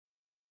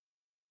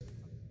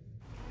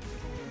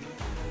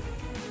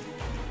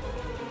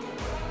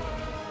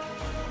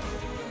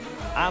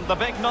And the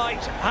big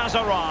night has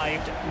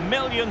arrived.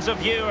 Millions of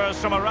viewers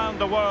from around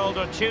the world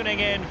are tuning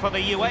in for the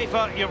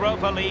UEFA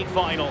Europa League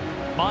final.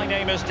 My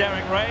name is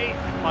Derek Ray.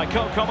 My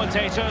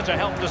co-commentator to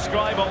help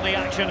describe all the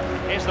action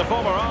is the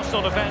former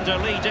Arsenal defender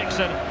Lee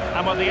Dixon.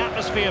 And with the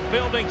atmosphere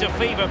building to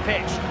fever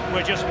pitch,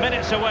 we're just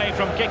minutes away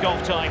from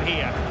kick-off time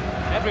here.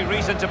 Every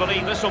reason to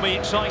believe this will be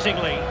exciting,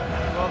 Lee.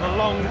 Well, the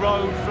long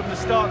road from the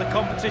start of the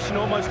competition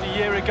almost a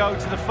year ago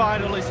to the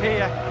final is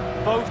here.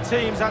 Both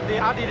teams had the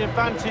added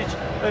advantage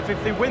of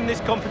if they win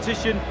this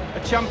competition,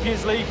 a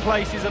Champions League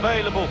place is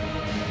available.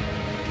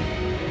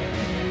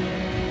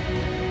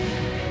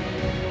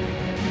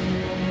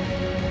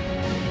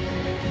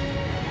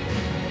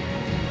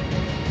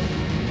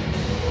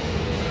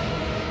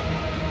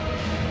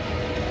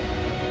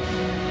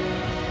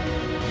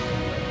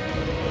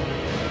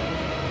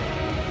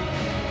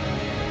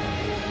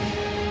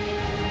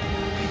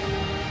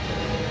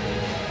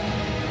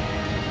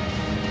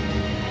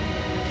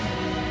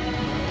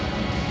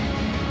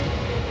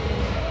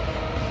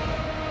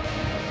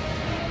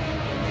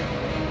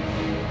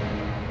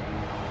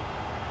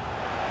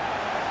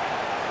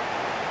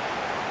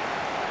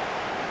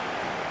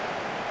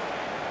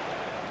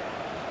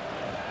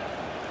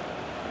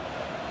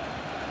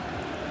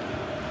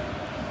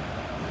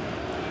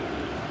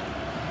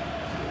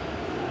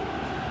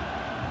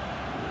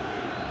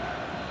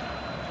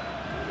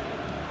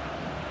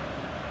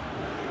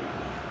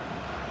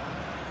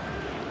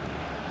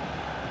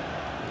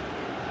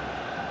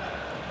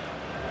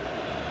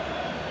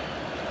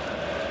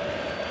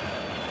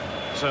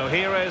 So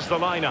here is the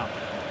lineup.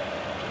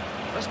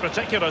 This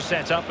particular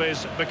setup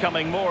is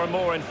becoming more and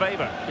more in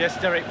favour. Yes,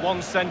 Derek,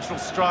 one central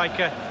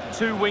striker,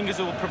 two wingers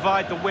who will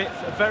provide the width,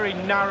 a very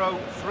narrow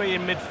three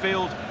in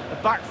midfield. The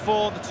back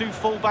four, the two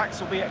full-backs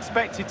will be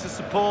expected to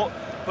support,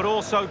 but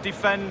also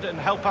defend and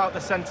help out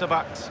the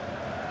centre-backs.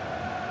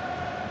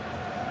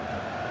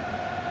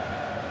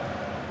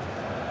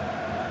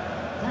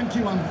 Thank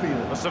you,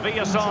 Anfield. The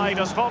Sevilla side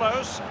as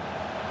follows.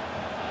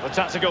 The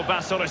tactical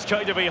battle is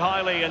going to be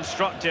highly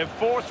instructive.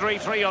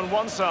 4-3-3 on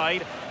one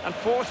side and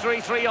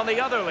 4-3-3 on the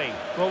other, Lee.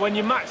 Well, when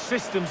you match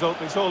systems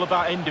up, it's all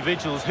about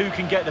individuals, who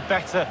can get the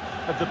better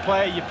of the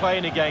player you're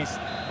playing against.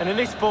 And in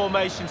this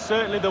formation,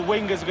 certainly the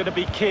wingers are going to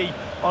be key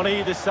on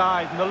either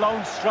side. And the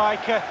lone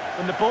striker,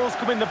 when the balls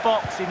come in the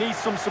box, he needs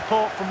some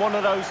support from one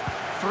of those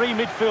three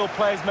midfield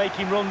players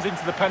making runs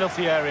into the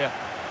penalty area.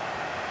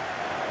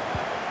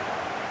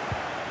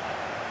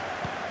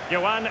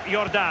 Joan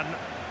Jordan.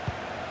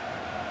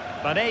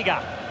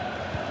 Banega.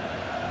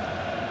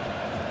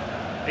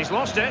 He's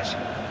lost it.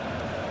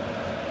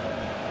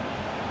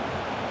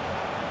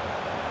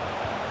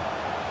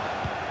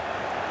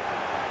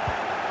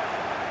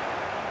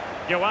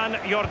 Joan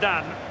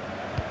Jordan.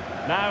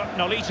 Now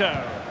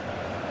Nolito.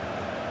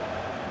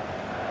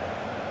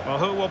 Well,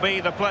 who will be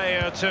the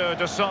player to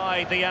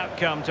decide the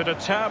outcome, to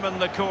determine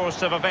the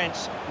course of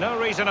events? No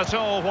reason at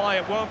all why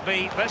it won't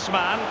be this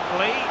man.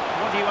 Lee,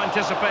 what do you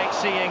anticipate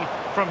seeing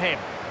from him?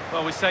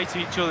 Well, we say to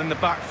each other in the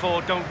back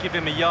four, don't give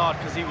him a yard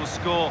because he will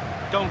score.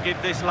 Don't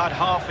give this lad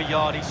half a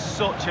yard. He's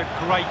such a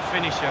great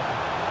finisher.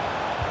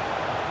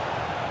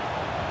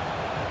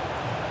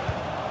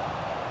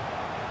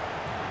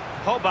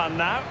 Hoban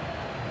now.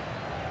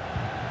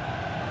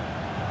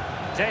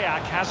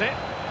 Deac has it.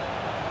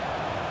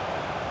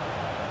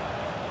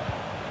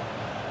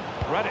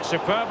 Read it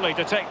superbly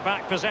to take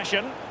back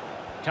possession.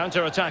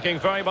 Counter-attacking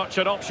very much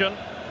an option.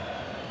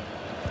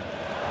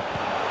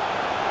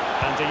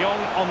 And De Jong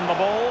on the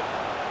ball.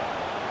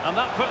 And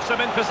that puts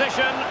them in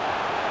position.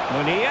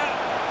 Munir.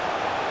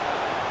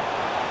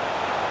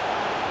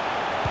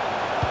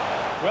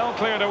 Well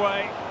cleared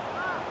away.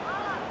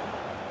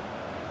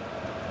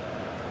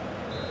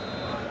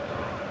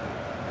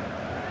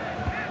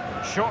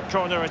 Short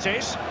corner it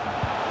is.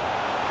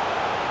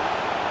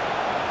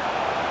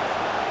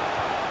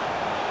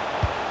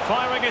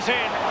 Firing it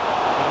in.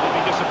 He'd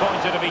be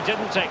disappointed if he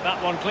didn't take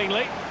that one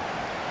cleanly.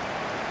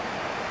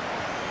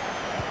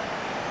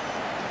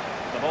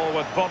 The ball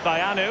with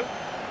Bodayanu.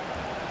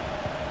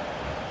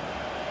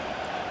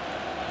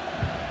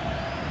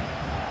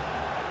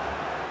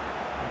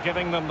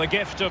 Giving them the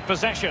gift of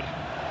possession.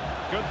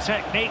 Good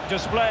technique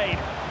displayed.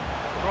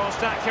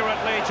 Crossed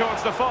accurately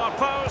towards the far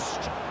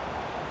post.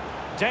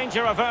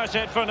 Danger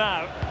averted for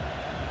now.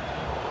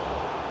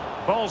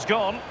 Ball's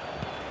gone.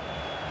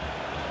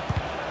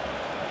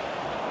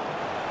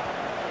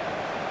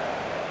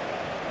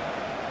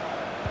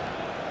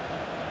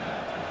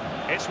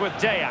 It's with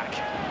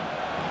Deac.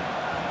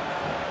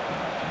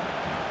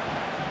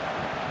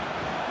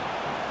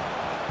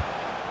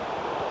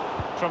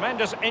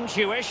 Tremendous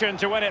intuition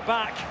to win it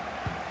back.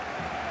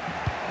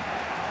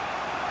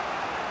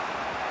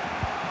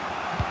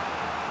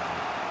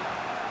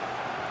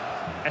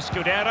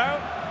 Escudero.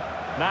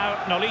 Now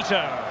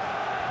Nolito.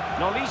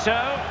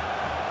 Nolito.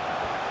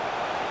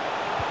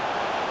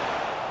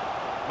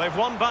 They've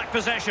won back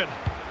possession.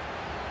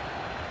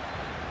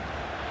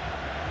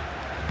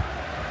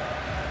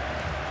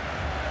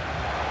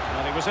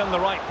 And he was in the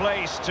right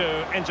place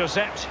to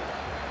intercept.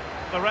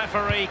 the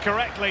referee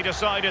correctly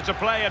decided to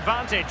play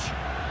advantage.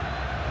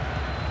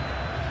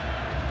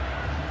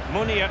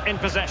 Munir in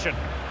possession.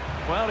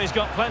 Well, he's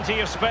got plenty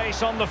of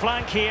space on the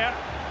flank here.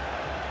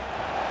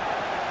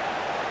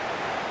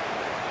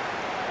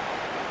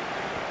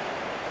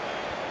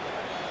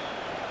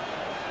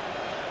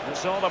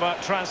 It's all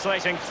about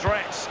translating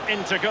threats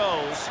into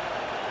goals.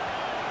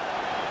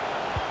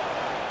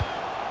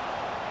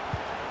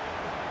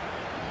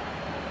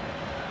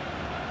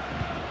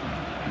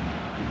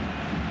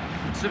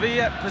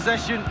 Sevilla,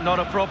 possession, not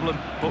a problem.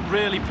 But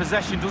really,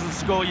 possession doesn't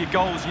score you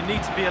goals. You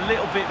need to be a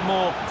little bit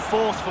more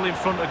forceful in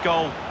front of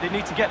goal. They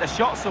need to get the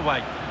shots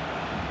away.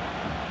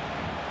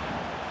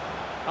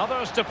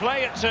 Others to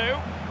play it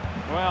to.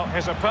 Well,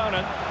 his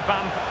opponent,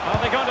 are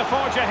they going to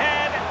forge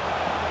ahead?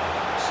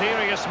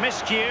 Serious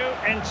miscue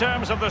in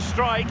terms of the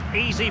strike.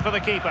 Easy for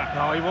the keeper.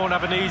 No, he won't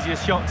have an easier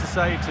shot to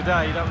save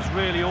today. That was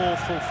really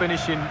awful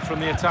finishing from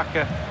the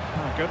attacker.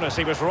 Oh, goodness,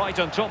 he was right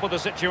on top of the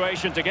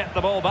situation to get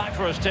the ball back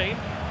for his team.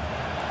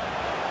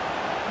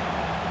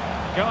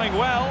 Going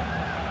well.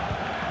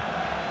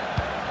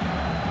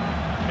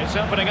 It's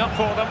opening up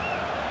for them.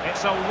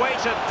 It's a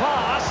weighted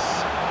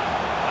pass.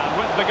 And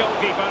with the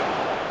goalkeeper.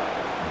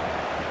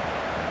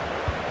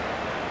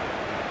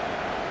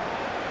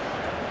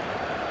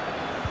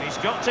 He's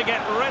got to get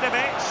rid of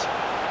it.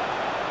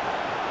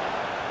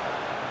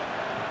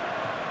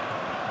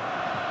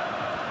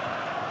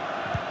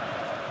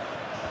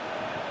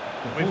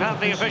 We've had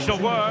the official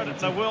word.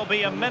 There will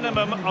be a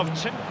minimum of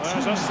two.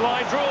 There's a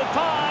slide rule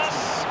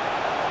pass.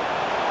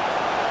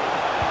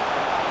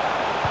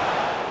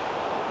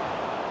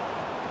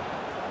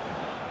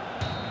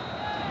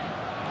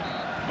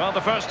 Well,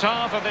 the first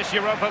half of this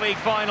Europa League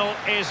final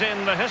is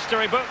in the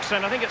history books,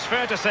 and I think it's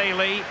fair to say,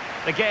 Lee,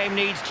 the game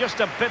needs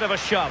just a bit of a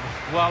shove.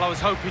 Well, I was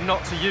hoping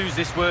not to use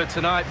this word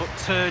tonight, but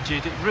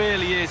turgid. It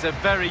really is a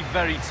very,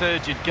 very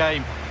turgid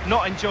game.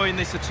 Not enjoying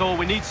this at all.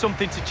 We need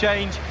something to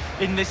change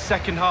in this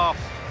second half.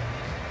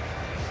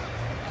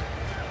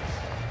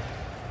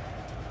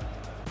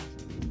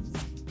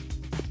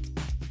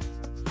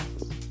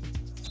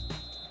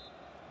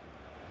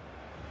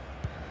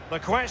 The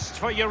quest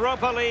for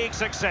Europa League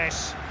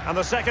success, and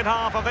the second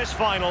half of this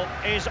final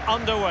is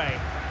underway.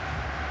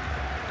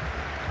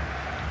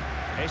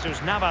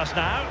 Jesus Navas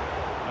now.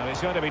 Well,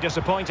 he's going to be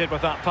disappointed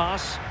with that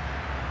pass.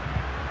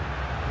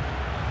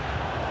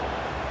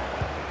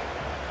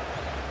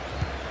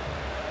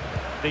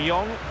 De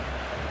Jong.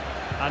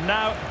 And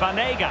now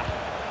Banega.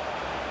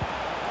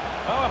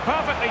 Oh, a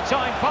perfectly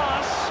timed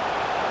pass.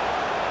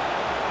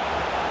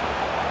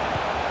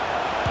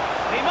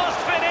 He must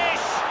finish.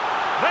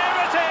 There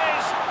it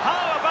is.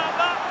 How about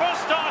that for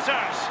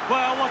starters?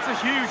 Well, what a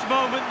huge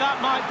moment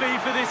that might be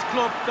for this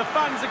club. The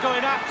fans are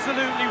going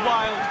absolutely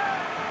wild.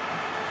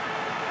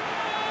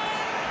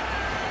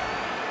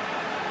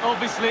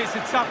 Obviously, it's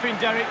a tap-in,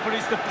 Derek, but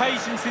it's the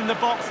patience in the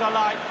box I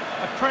like.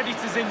 A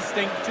predator's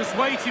instinct, just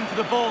waiting for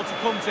the ball to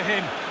come to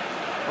him.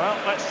 Well,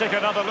 let's take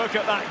another look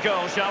at that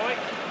goal, shall we?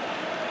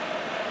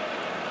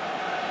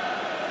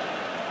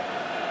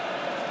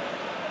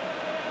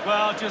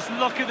 Well, just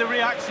look at the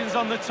reactions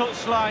on the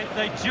touchline.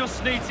 They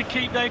just need to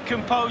keep their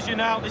composure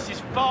now. This is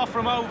far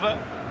from over.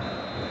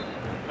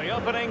 The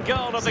opening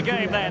goal of the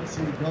game then.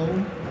 Goal,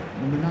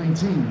 number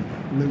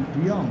 19, Luke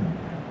De Jong.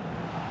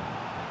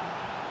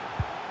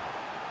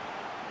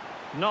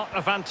 Not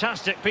a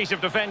fantastic piece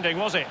of defending,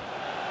 was it?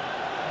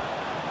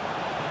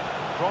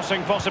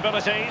 Crossing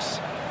possibilities.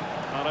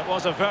 Well, it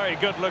was a very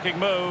good-looking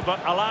move, but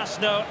alas,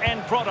 no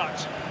end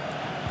product.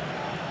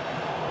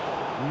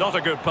 Not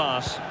a good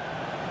pass.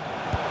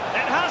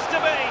 It has to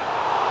be.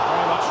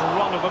 Very much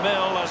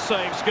run-of-the-mill as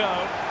saves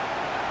go.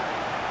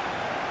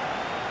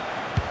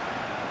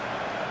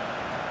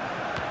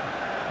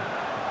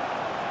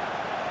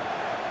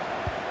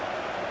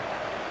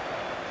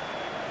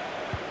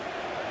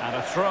 And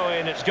a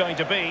throw-in it's going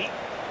to be.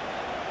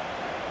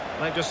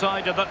 They've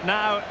decided that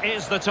now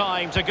is the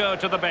time to go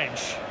to the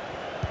bench.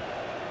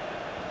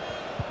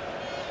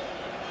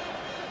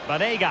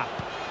 Banega.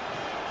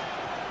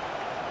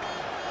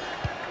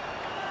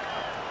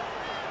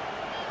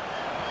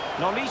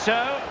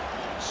 Nolito.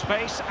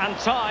 Space and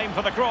time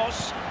for the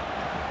cross.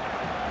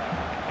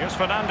 Here's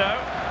Fernando.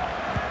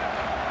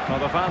 Well,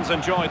 the fans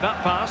enjoyed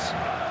that pass.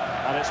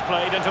 And it's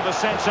played into the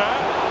centre.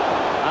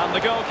 And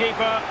the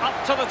goalkeeper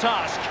up to the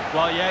task.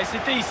 Well, yeah, it's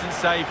a decent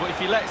save, but if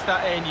he lets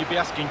that in, you'd be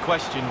asking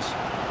questions.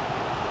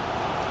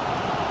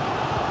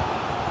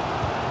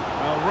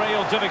 Well,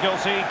 real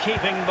difficulty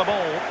keeping the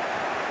ball.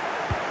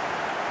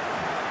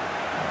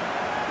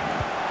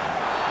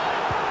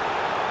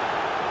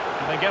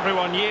 I think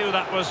everyone knew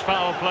that was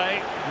foul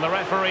play, and the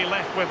referee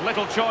left with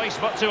little choice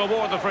but to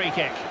award the free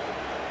kick.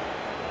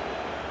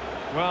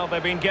 Well,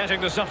 they've been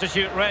getting the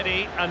substitute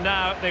ready, and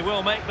now they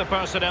will make the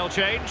personnel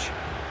change.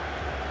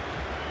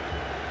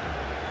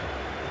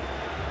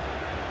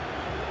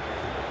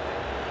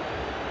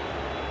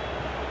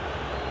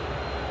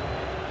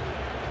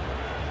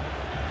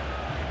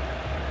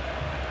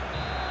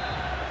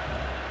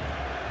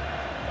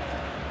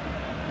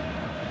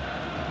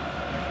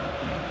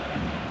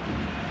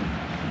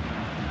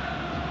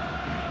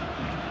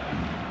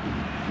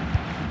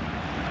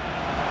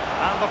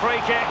 free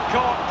kick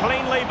caught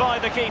cleanly by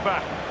the keeper.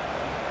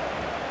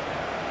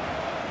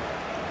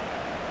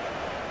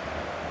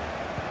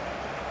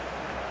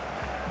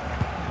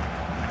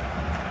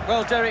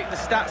 Well, Derek, the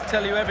stats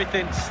tell you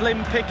everything.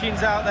 Slim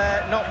pickings out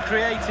there, not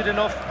created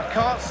enough. I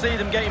can't see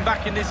them getting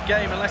back in this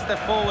game unless their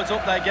forwards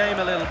up their game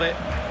a little bit.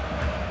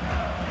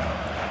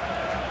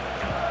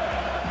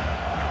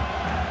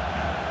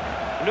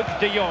 Luc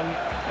de Jong,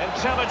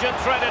 intelligent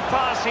threaded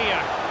pass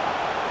here.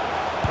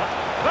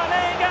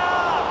 Vanega!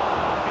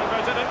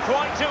 Keeper didn't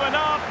quite do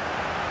enough.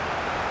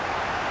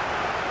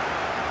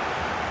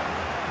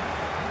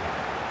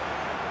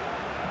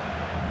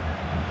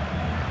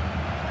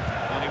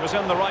 And he was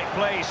in the right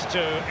place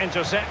to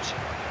intercept.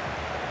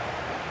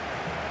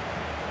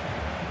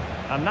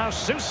 And now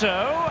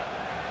Suso.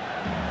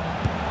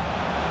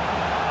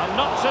 And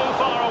not too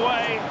far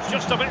away,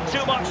 just a bit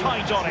too much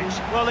height on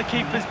it. Well, the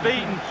keeper's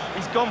beaten.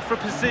 He's gone for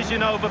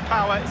precision over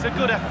power. It's a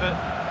good effort.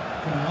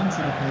 Coming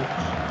onto the pitch,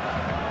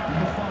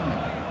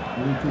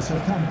 number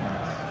 5,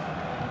 Campos.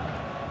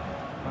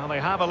 Well, they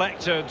have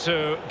elected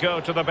to go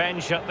to the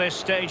bench at this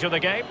stage of the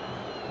game.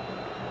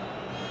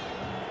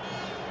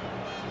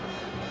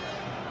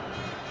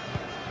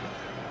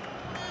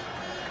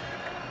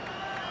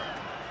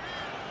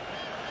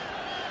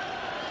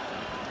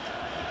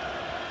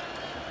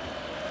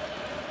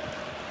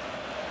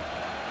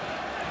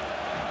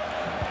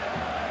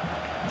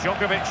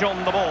 Djokovic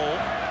on the ball.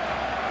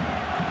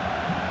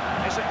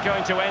 Is it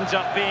going to end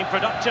up being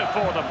productive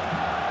for them?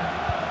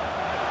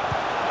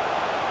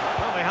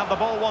 Well, they have the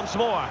ball once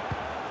more.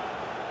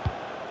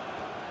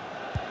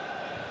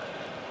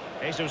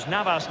 Jesus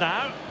Navas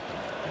now.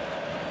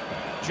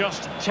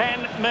 Just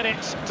 10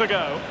 minutes to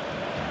go.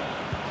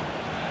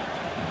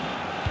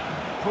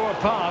 Poor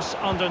pass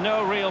under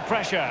no real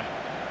pressure.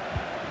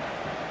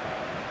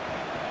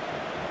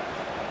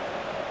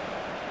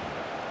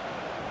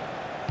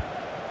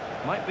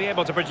 Might be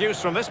able to produce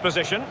from this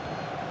position.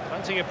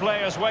 Plenty of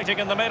players waiting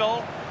in the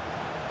middle.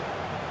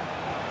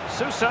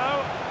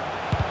 Suso.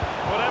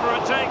 Whatever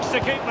it takes to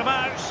keep them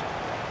out.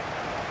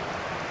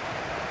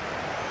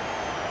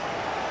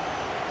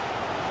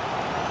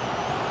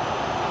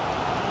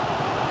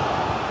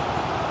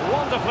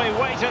 Wonderfully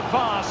weighted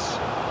pass.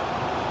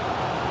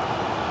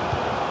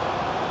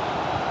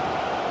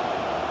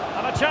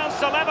 And a chance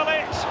to level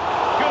it.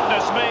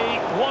 Goodness me,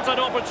 what an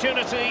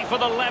opportunity for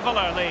the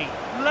leveller, Lee.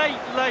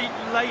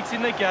 Late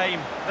in the game.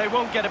 They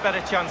won't get a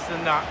better chance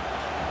than that.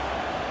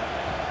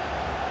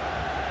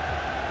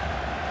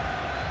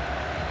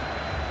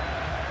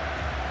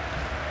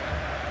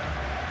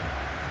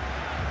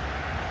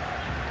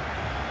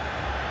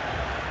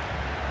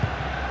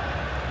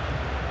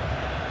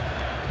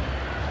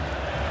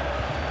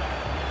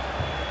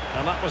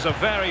 And that was a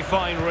very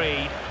fine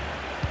read.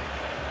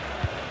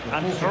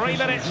 And 3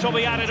 minutes will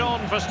be added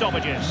on for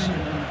stoppages.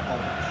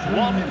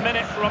 1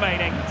 minute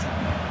remaining.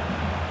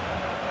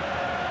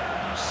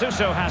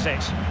 Suso has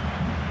it.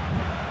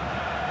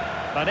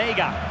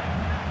 Vanega.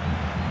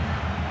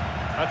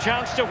 A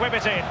chance to whip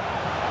it in.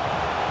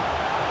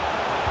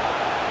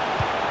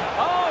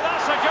 Oh,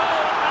 that's a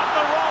goal at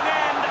the wrong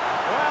end.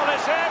 Well,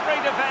 it's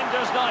every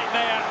defender's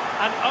nightmare.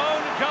 An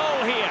own goal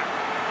here.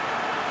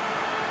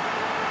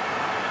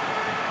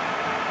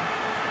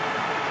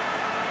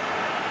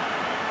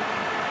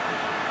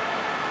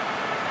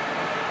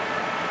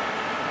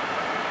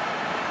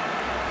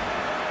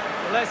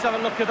 Let's have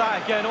a look at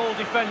that again. All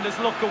defenders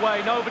look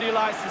away. Nobody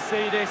likes to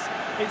see this.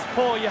 It's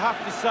poor, you have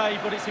to say,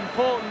 but it's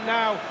important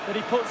now that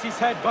he puts his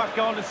head back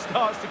on and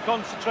starts to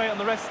concentrate on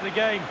the rest of the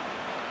game.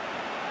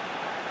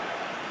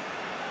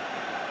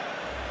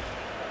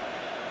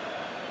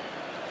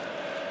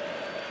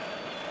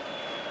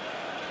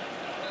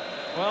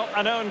 Well,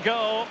 an own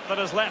goal that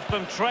has left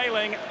them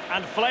trailing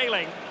and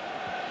flailing.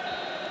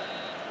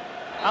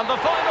 And the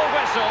final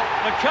whistle,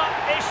 the cup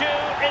issue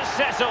is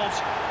settled.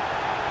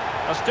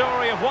 A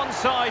story of one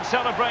side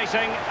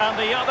celebrating and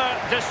the other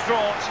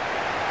distraught.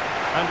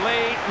 And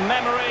Lee,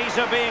 memories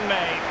are being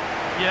made.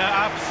 Yeah,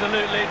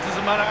 absolutely. It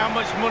doesn't matter how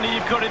much money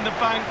you've got in the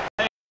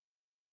bank.